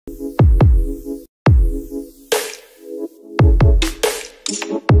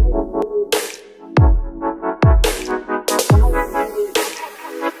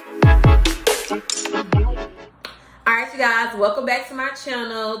my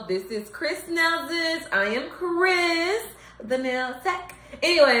channel. This is Krissnaildit. I am Chris, the nail tech.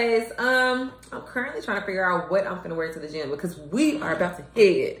 Anyways, I'm currently trying to figure out what I'm gonna wear to the gym because we are about to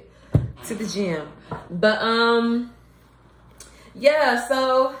head to the gym. But yeah,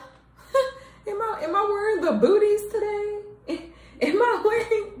 so am I wearing the booties today? Am I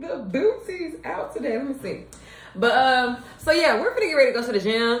wearing the booties out today? Let me see. But so yeah, we're gonna get ready to go to the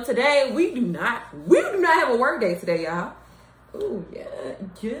gym today. We do not have a work day today, y'all. Oh yeah,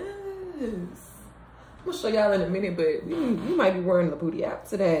 yes. I'm gonna show y'all in a minute, but we might be wearing the booty out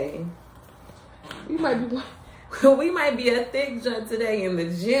today. We might be a thick junk today in the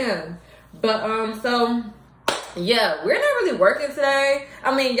gym. But so yeah, we're not really working today.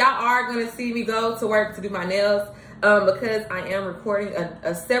 I mean, y'all are gonna see me go to work to do my nails because I am recording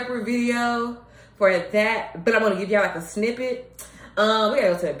a separate video for that, but I'm gonna give y'all like a snippet. We gotta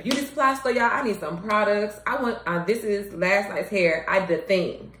go to the beauty supply store, y'all. I need some products. I want this is last night's hair. I did a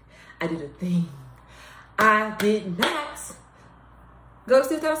thing. I did not go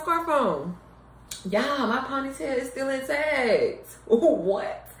sit that scarf on. Y'all, my ponytail is still intact.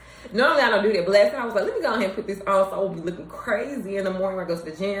 What? Normally I don't do that, but last time I was like, let me go ahead and put this on so I won't be looking crazy in the morning when I go to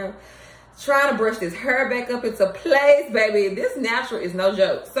the gym. Trying to brush this hair back up into place, baby. This natural is no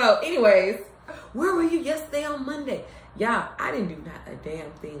joke. So anyways, where were you yesterday on Monday? Y'all, I didn't do not a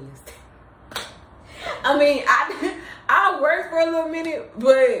damn thing yesterday. I mean, I worked for a little minute,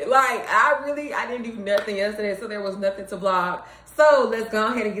 but like I didn't do nothing yesterday, so there was nothing to vlog. So let's go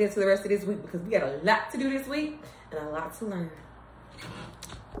ahead and get into the rest of this week because we got a lot to do this week and a lot to learn.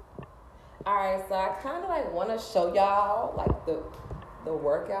 All right, so I kind of like want to show y'all like the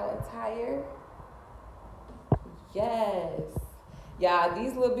workout attire. Yes. Yeah,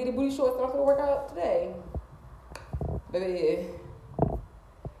 these little bitty booty shorts that I'm gonna work out today. Baby,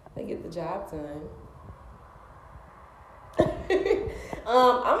 they get the job done.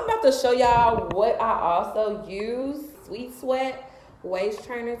 I'm about to show y'all what I also use. Sweet Sweat waist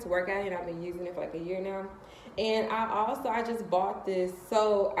trainer to work out, and I've been using it for like a year now. And I just bought this.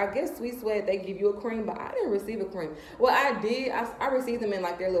 So I guess Sweet Sweat, they give you a cream, but I didn't receive a cream. Well, I did. I received them in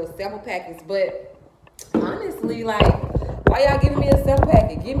like their little sample packets, but honestly, like, why y'all giving me a sample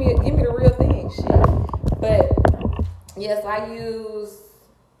packet? Give me the real thing, shit. But yes, I use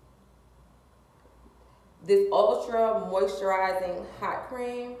this ultra moisturizing hot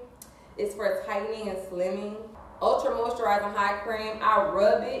cream. It's for tightening and slimming. Ultra moisturizing hot cream. I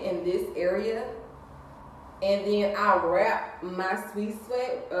rub it in this area, and then I wrap my Sweet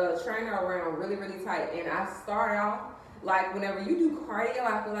Sweat trainer around really, really tight. And I start off like whenever you do cardio,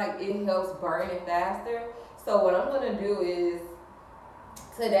 I feel like it helps burn it faster. So what I'm gonna do is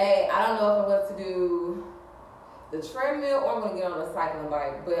today, I don't know if I'm going to do the treadmill or I'm gonna get on a cycling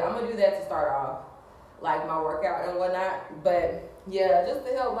bike, but I'm gonna do that to start off like my workout and whatnot. But yeah, just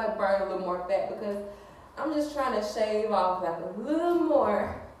to help like burn a little more fat because I'm just trying to shave off like a little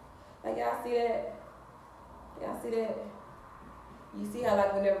more. Like y'all see that? Y'all see that? You see how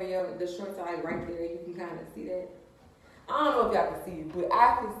like whenever the shorts are like right there, you can kind of see that? I don't know if y'all can see it, but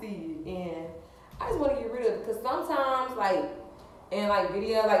I can see it, and I just want to get rid of it because sometimes like in like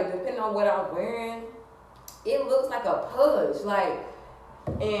video, like depending on what I'm wearing, it looks like a pudge, like,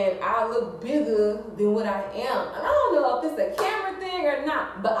 and I look bigger than what I am. And I don't know if it's a camera thing or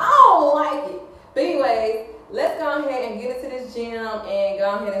not, but I don't like it. But anyways, let's go ahead and get into this gym and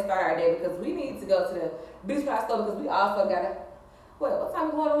go ahead and start our day because we need to go to the beauty supply store because we also gotta, what time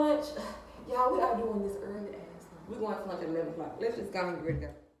we going to lunch? Y'all, we are doing this early ass. We're going to lunch at 11 o'clock. Let's just go ahead and get ready to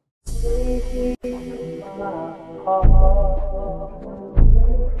go.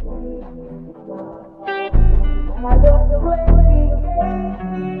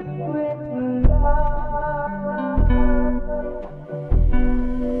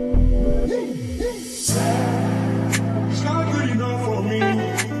 It's not good enough for me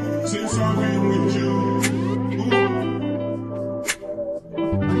since I've been with you.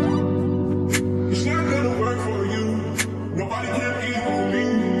 It's not gonna work for you. Nobody can equal me.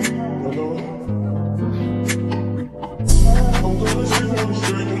 Hello. I'm gonna sit on the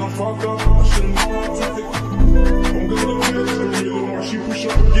street and I fucked up. I shouldn't have to. I'm gonna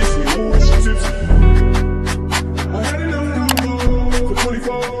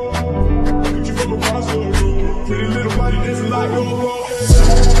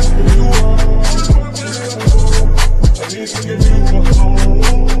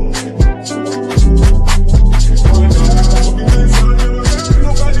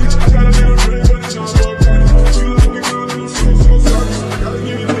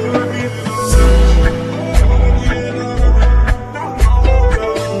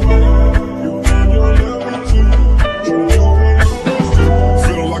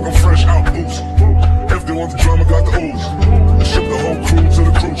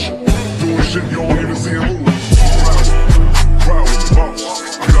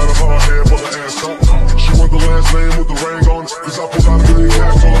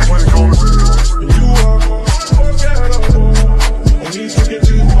hats on, playing cones. And you are unforgettable. I need to get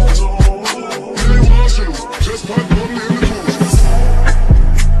you alone. Really want you, just put one in the pool.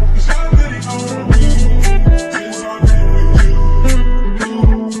 Cause I really don't me. Yes, I've been with you.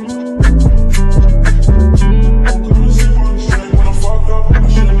 I'm gonna sit on the side when I fuck up. I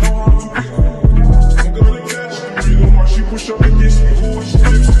should've known how to be cool. I'm gonna catch the reason why she push up against me. Who is she?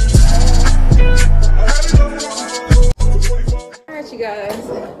 Alright, you guys,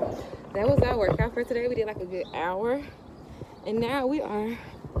 that was our workout for today. We did like a good hour, and now we are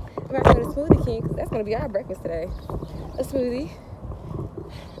about to go to Smoothie King because that's gonna be our breakfast today. A smoothie.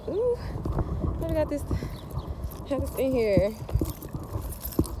 Ooh, I got this. Have this in here.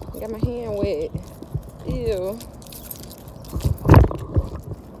 I got my hand wet. Ew.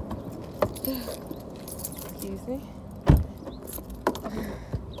 Excuse me.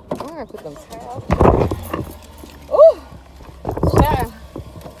 I'm gonna put them towels. Ooh, child.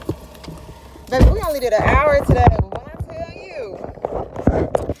 Baby, we only did an hour today, but when I tell you,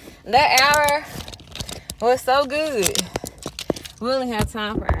 that hour was so good. We only have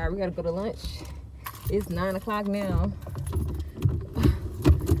time for an hour. We gotta go to lunch. It's 9 o'clock now.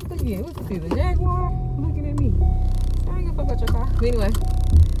 Look at you. What's this? The Jaguar looking at me. I ain't gonna fuck with your car. But anyway,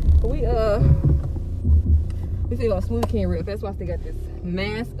 we still got Smoothie King real. That's why I still got this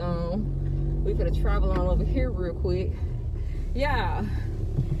mask on. We finna travel on over here real quick. Yeah,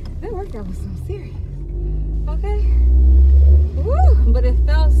 that workout was so serious. Okay. Woo! But it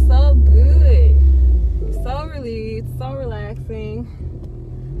felt so good. So relieved, so relaxing.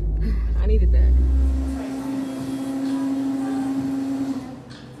 I needed that.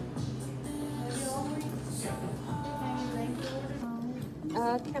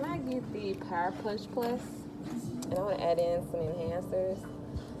 Can I get the Power Punch Plus? And I want to add in some enhancers.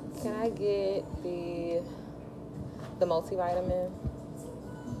 Can I get the multivitamin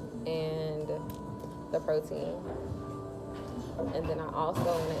and the protein? And then I also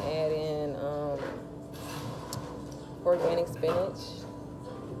want to add in organic spinach,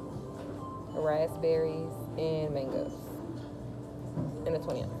 raspberries, and mangoes. And a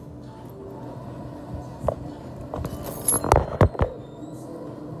 20 ounce.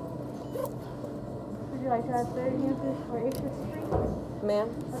 Would you like to have third enhancers for extra free? Ma'am?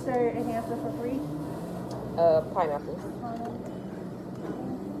 A third enhancer for free? Pineapples.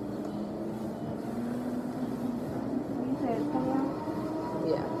 You said it's coming out?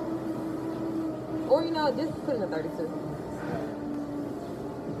 Yeah. Or, you know, just put in a 32.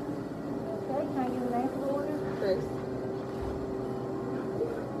 Okay, can I get the name for the order? Chris.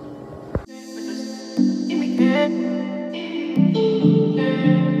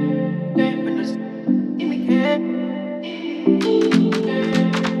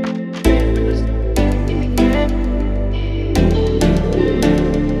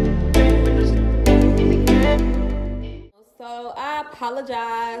 So I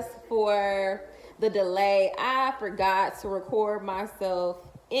apologize for the delay. I forgot to record myself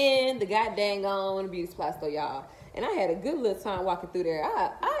in the goddamn on beauty supply store, y'all. And I had a good little time walking through there.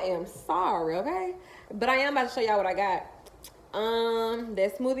 I am sorry, okay? But I am about to show y'all what I got.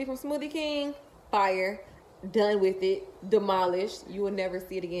 That smoothie from Smoothie King, fire. Done with it, demolished. You will never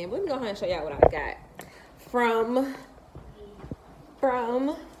see it again. But let me go ahead and show y'all what I got from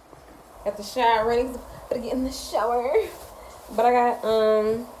at the shower. Ready to get in the shower. But I got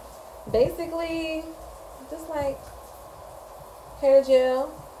basically just like hair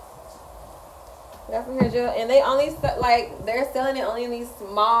gel. I got some hair gel, and they only they're selling it only in these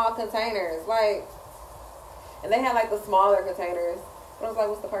small containers, like, and they have like the smaller containers. But I was like,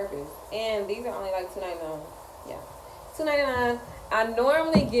 what's the purpose? And these are only like $2.99. Yeah, $2.99. I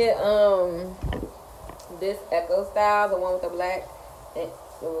normally get this Echo style, the one with the black and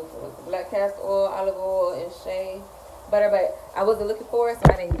with the black castor oil, olive oil, and shea butter, but I wasn't looking for it,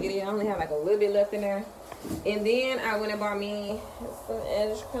 so I didn't get it. I only have like a little bit left in there. And then I went and bought me some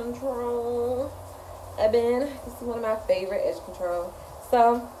edge control. This is one of my favorite edge control.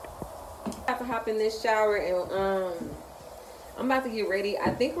 So I have to hop in this shower, and I'm about to get ready.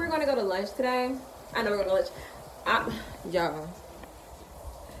 I think we're gonna go to lunch today. I know we're going to lunch. Y'all.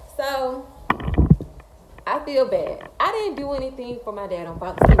 So I feel bad. I didn't do anything for my dad on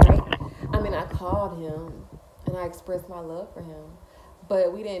Father's Day, right? I mean, I called him and I expressed my love for him,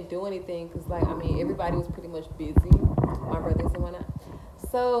 but we didn't do anything because, like, I mean, everybody was pretty much busy, my brothers and whatnot.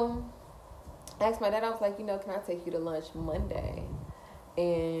 So I asked my dad, I was like, you know, can I take you to lunch Monday?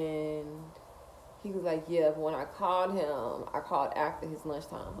 And he was like, yeah. But when I called him, I called after his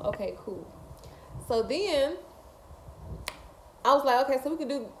lunchtime. Okay, cool. So then I was like, okay, so we can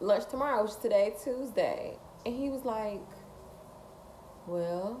do lunch tomorrow, which is today, Tuesday. And he was like,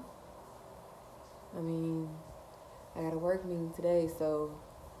 Well, I mean, I got a work meeting today, so,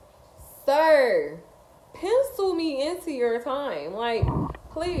 sir, pencil me into your time. Like,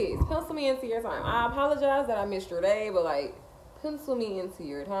 please, pencil me into your time. I apologize that I missed your day, but, like, pencil me into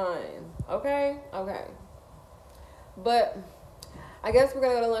your time. Okay? Okay. But I guess we're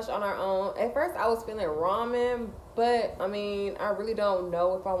going to go to lunch on our own. At first, I was feeling ramen, but, I mean, I really don't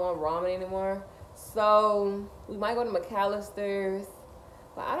know if I want ramen anymore. So, we might go to McAllister's,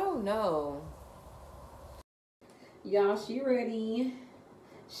 but I don't know. Y'all, she ready.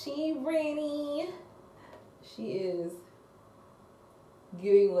 She ready. She is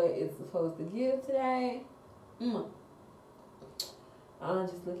giving what it's supposed to give today. I'm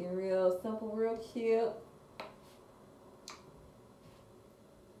just looking real simple, real cute.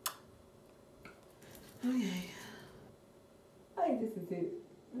 Okay. I think this is it.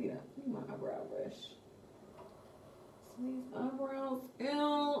 Need my eyebrow brush. So these eyebrows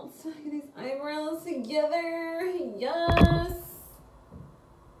out. Get these eyebrows together. Yes.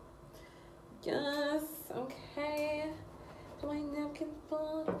 Yes. Okay. My napkin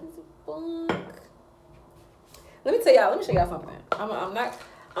book is a book. Let me show y'all something. I'm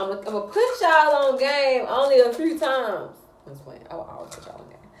gonna put y'all on game only a few times. I'm just playing. I will always put y'all on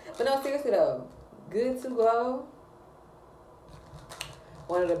game. But no, seriously though. Good to Glow.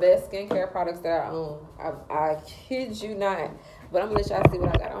 One of the best skincare products that I own. I kid you not. But I'm gonna let y'all see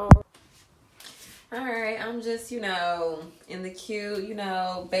what I got on. Alright, I'm just, in the cute,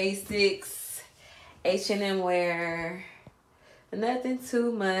 basics. H&M wear. Nothing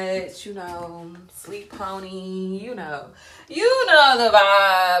too much, Sleep Pony, you know the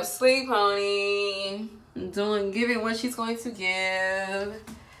vibe. Sleep Pony, giving what she's going to give,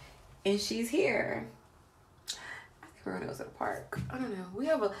 and she's here. I think we're gonna go to the park. I don't know.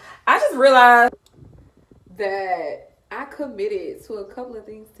 I just realized that I committed to a couple of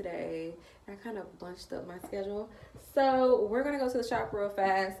things today. I kind of bunched up my schedule. So we're going to go to the shop real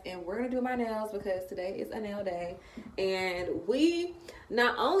fast and we're going to do my nails because today is a nail day. And we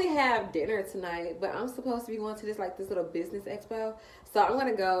not only have dinner tonight, but I'm supposed to be going to this little business expo. So I'm going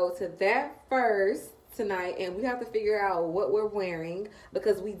to go to that first tonight and we have to figure out what we're wearing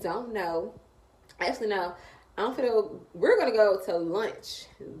because we don't know. Actually, no. We're going to go to lunch.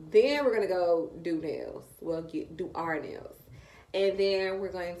 Then we're going to go do nails. Well, do our nails. And then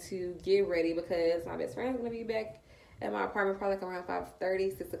we're going to get ready because my best friend's going to be back at my apartment probably around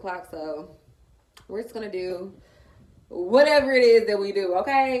 5:30, 6 o'clock. So we're just going to do whatever it is that we do,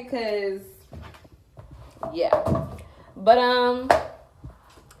 okay? Because, yeah. But,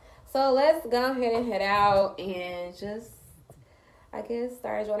 so let's go ahead and head out and just, I guess,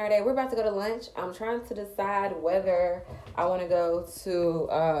 start enjoying our day. We're about to go to lunch. I'm trying to decide whether I want to go to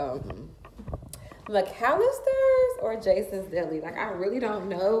McAllister's or Jason's Deli. I really don't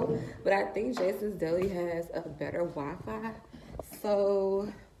know, but I think Jason's Deli has a better Wi-Fi. So,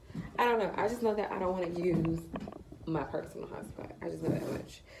 I don't know. I just know that I don't want to use my personal hotspot. I just know that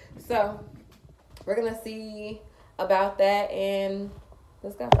much. So, we're going to see about that and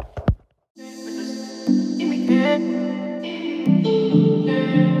let's go.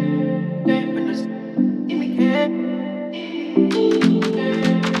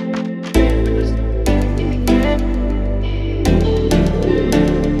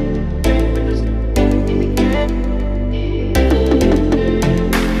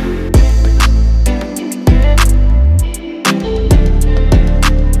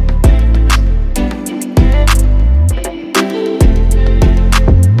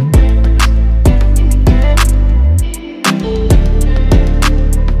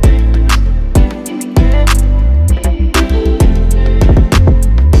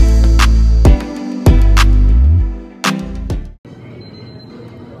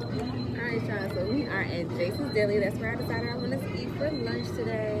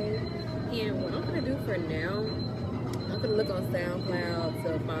 SoundCloud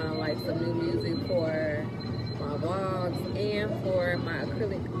to find some new music for my vlogs and for my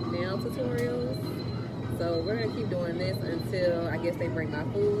acrylic nail tutorials. So we're gonna keep doing this until I guess they bring my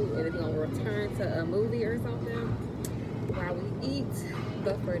food and then we're gonna return to a movie or something while we eat.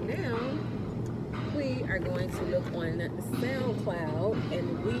 But for now, we are going to look on SoundCloud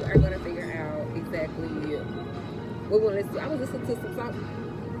and we are gonna figure out exactly what we're listening to. I was listening to some songs.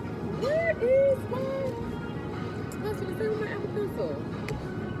 Where is I was gonna say with my Apple Pencil.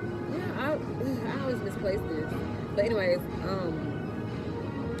 Yeah, I always misplace this. But anyways,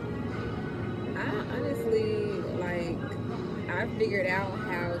 I honestly I figured out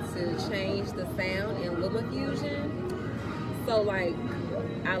how to change the sound in LumaFusion. So like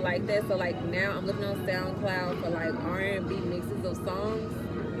I like that. So like now I'm looking on SoundCloud for like R&B mixes of songs,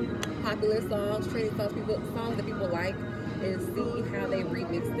 popular songs, trending songs that people like, and see how they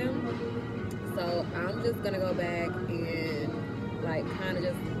remix them. So I'm just gonna go back and like kind of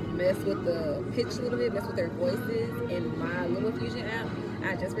just mess with the pitch a little bit, mess with their voices in my Luma Fusion app.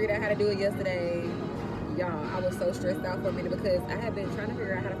 I just figured out how to do it yesterday. Y'all, I was so stressed out for a minute because I have been trying to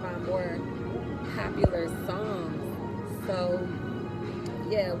figure out how to find more popular songs. So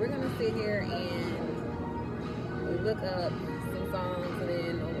yeah, we're gonna sit here and look up some songs, and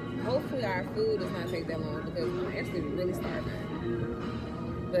then hopefully our food does not take that long because I'm actually really starving.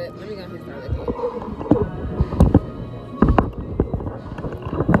 But let me go ahead and start looking.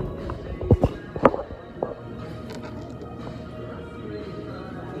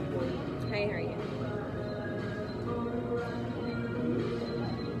 Hey, how are you?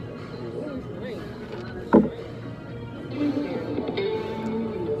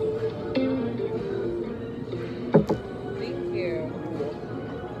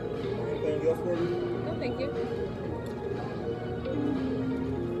 No, thank you.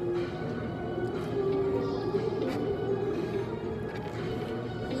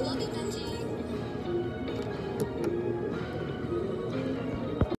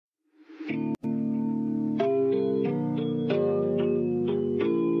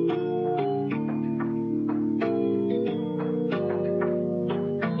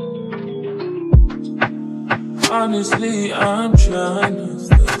 Honestly, I'm trying to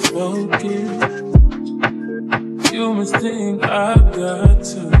stay focused. You must think I got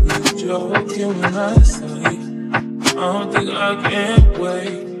to be joking when I say I don't think I can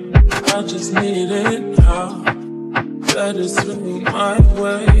wait. I just need it now. That is through my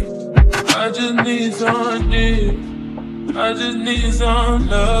way. I just need some dick. I just need some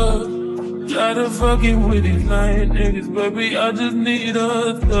love. Try to fucking with these lying niggas, baby. I just need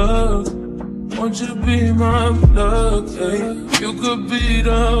a thug. Won't you be my plug, ayy? You could be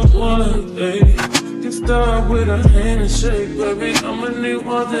the one, ayy. Can start with a handshake, baby. I'ma need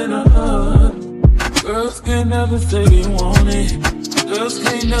more than a hug. Girls can't never say they want it. Girls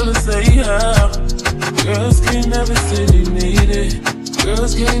can't never say how. Girls can't never say they need it.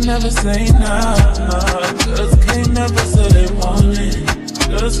 Girls can't never say nah. Girls can't never say they want it.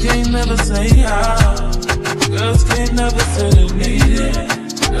 Girls can't never say how. Girls can't never say they need it.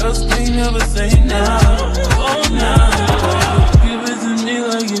 Girls can't never say no. Oh no. Give it to me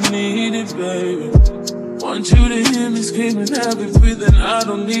like you need it, baby. Want you to hear me screaming, happy breathing. I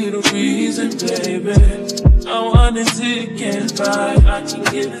don't need a reason, baby. I want it till you can't buy. I can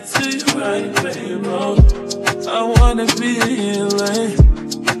give it to you right, baby. I wanna be a healing.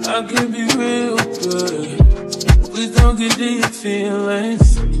 I can be real good. Please don't get to your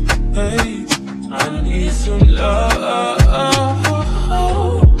feelings. Hey, I need some love.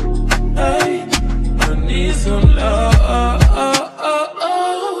 Hey, I need some love.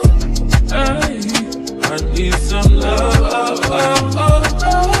 Hey, I need some love.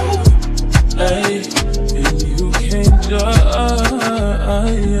 Hey, and you can't die.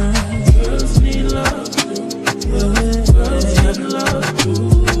 Girls need love too. Girls need love too.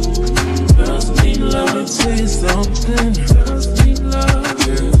 Girls need love. Let me tell you something. Girls need love.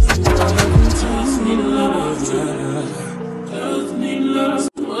 Girls need love. Girls need love.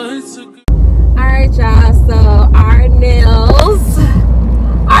 Alright, y'all, so our nails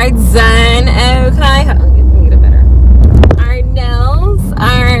are done. Our nails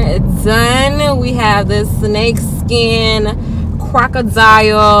are done. We have this snake skin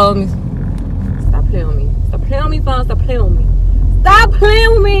crocodile. Stop playing with me. Stop playing with me, phone. Stop playing with me. Stop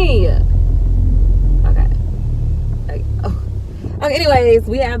playing with me. Okay. Okay, anyways,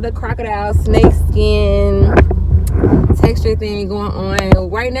 we have the crocodile snake skin texture thing going on.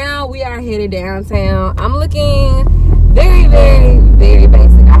 Right now we are headed downtown. I'm looking very, very, very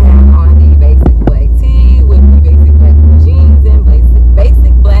basic. I have on the basic black tee with the basic black jeans and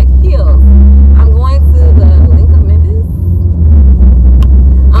basic black heels. I'm going to the Link of Memphis.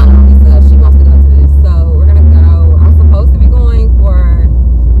 I don't know, Lisa, she wants to go to this, so we're gonna go. I'm supposed to be going for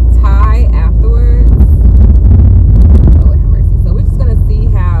Thai afterwards. Oh, have mercy. So we're just gonna see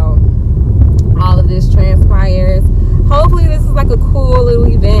how all of this transpires. Hopefully this is like a cool little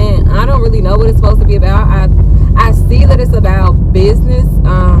event. I don't really know what it's supposed to be about. I see that it's about business,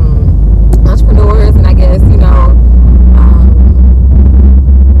 entrepreneurs, and I guess, you know,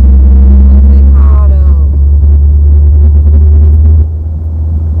 what's they called?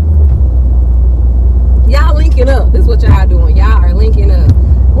 Y'all linking up. This is what y'all doing. Y'all are linking up.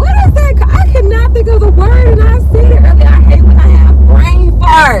 What is that? I cannot think of the word, and I said it earlier. I hate when I have brain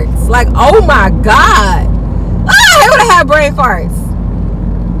farts. Like, oh my God. Ah! I hate when I have brain farts.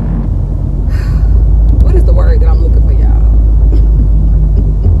 What is the word that I'm looking for, y'all?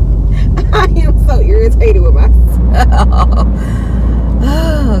 I am so irritated with myself.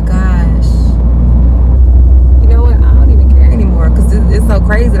 Oh gosh. You know what? I don't even care anymore because it's so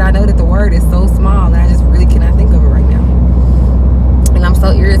crazy that I know that the word is so small and I just really cannot think of it right now. And I'm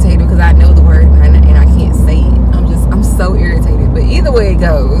so irritated because I know the word and I can't say it. I'm so irritated. But either way it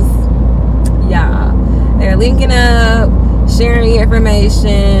goes, yeah, they're linking up, sharing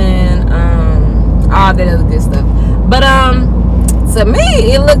information, all that other good stuff. But to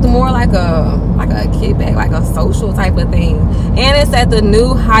me, it looked more like a kickback, like a social type of thing. And it's at the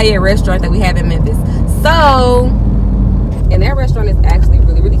new Hyatt restaurant that we have in Memphis. So, and that restaurant is actually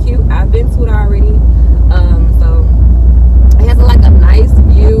really, really cute. I've been to it already. So it has like a nice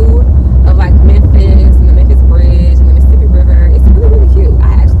view of like Memphis and the Memphis Bridge and the Mississippi River. It's really, really cute.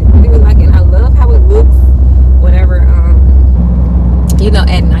 I actually really, really like it. And I love how it looks whenever, you know,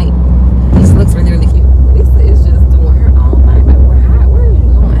 at night. It just looks really, really cute. Lisa is just doing her own thing. But where are you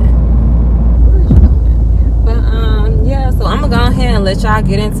going? Where are you going? But yeah, so I'm gonna go ahead and let y'all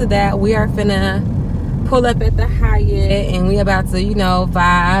get into that. We are finna pull up at the Hyatt and we about to, you know,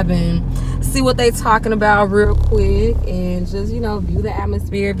 vibe and see what they talking about real quick and just, you know, view the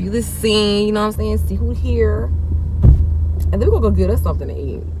atmosphere, view the scene, you know what I'm saying, see who's here, and then we're gonna go get us something to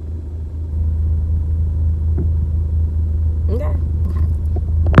eat. Okay.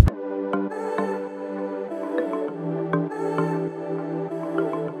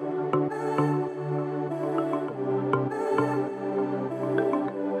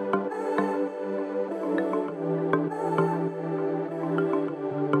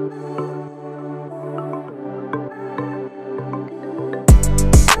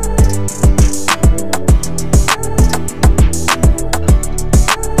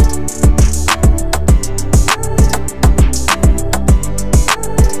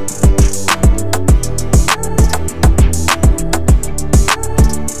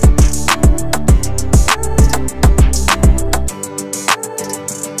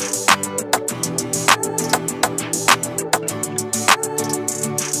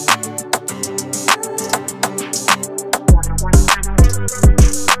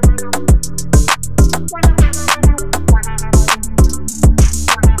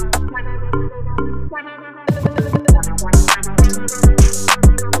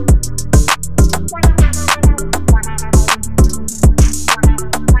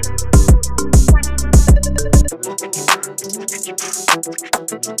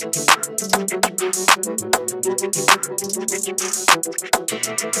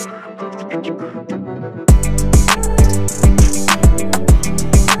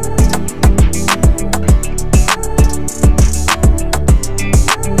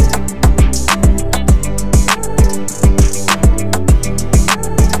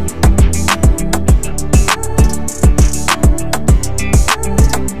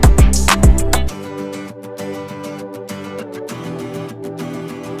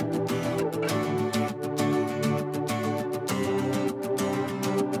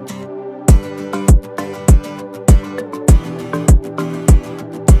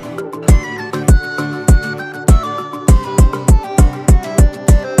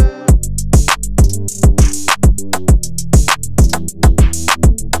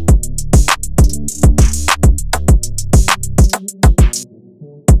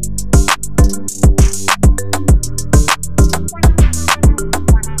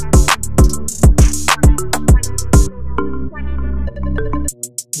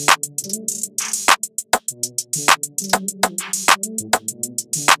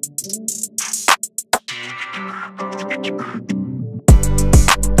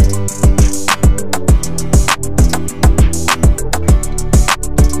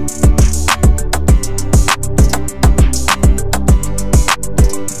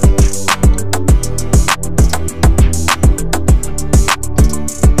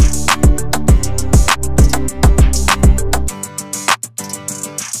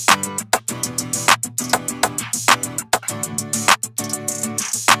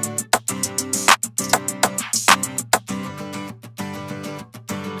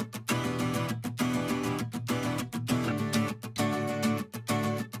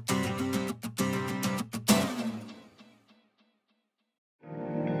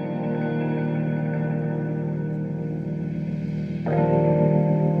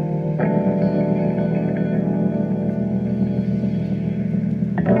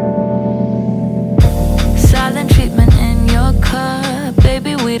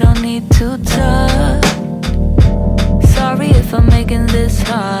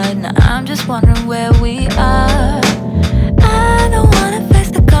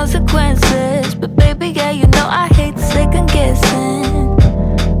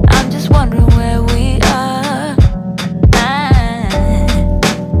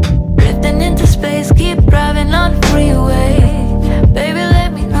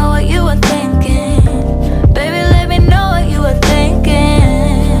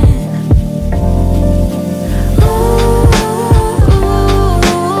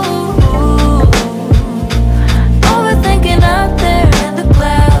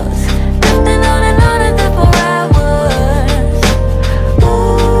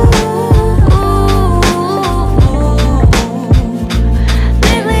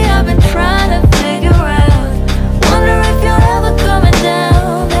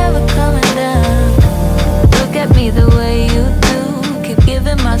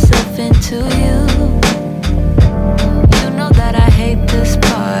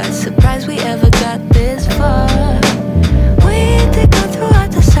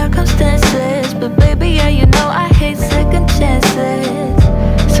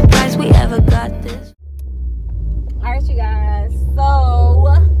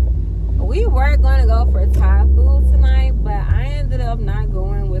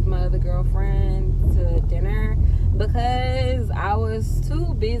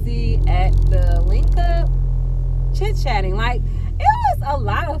 busy at the link up chit-chatting. Like, it was a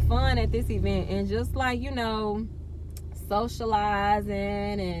lot of fun at this event, and just like, you know,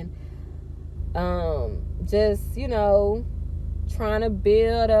 socializing and just, you know, trying to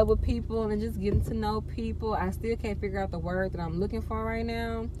build up with people and just getting to know people. I still can't figure out the word that I'm looking for right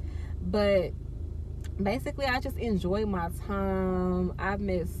now, but basically I just enjoy my time. I've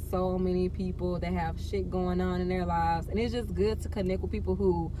met so many people that have shit going on in their lives, and it's just good to connect with people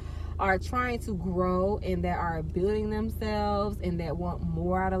who are trying to grow and that are building themselves and that want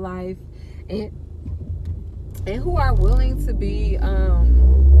more out of life, and who are willing to be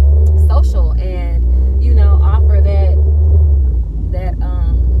social and, you know, offer that I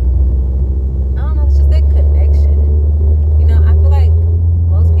don't know, it's just that connection. You know, I feel like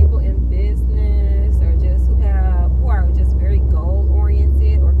most people in business or just who are just very goal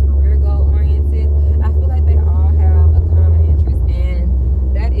oriented or career goal oriented, I feel like they all have a common interest,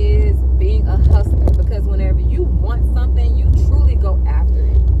 and that is being a hustler. Because whenever you want something, you truly go after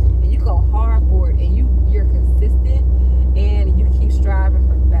it, and you go hard for it, and you're consistent, and you keep striving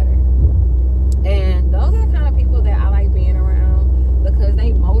for better. And those are the kind of people that I like being around, because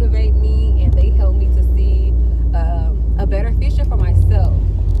they motivate me and they help me to see a better future for myself.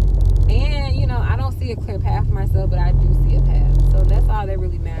 And, you know, I don't see a clear path for myself, but I do see a path. So that's all that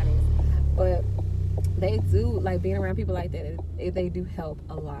really matters. But they do, like, being around people like that, they do help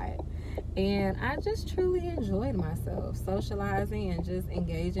a lot. And I just truly enjoyed myself socializing and just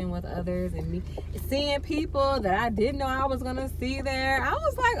engaging with others, and me seeing people that I didn't know I was gonna see there. I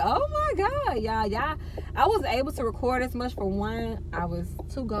was like, oh my god, y'all, I was able to record as much for one. I was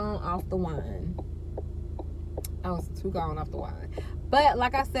too gone off the wine. But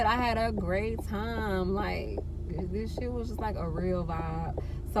like I said, I had a great time. Like, this shit was just like a real vibe.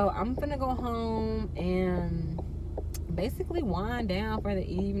 So I'm gonna go home and basically wind down for the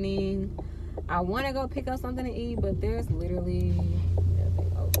evening. I want to go pick up something to eat, but there's literally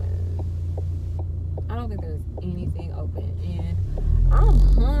nothing open. I don't think there's anything open, and I'm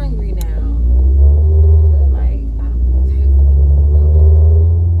hungry now.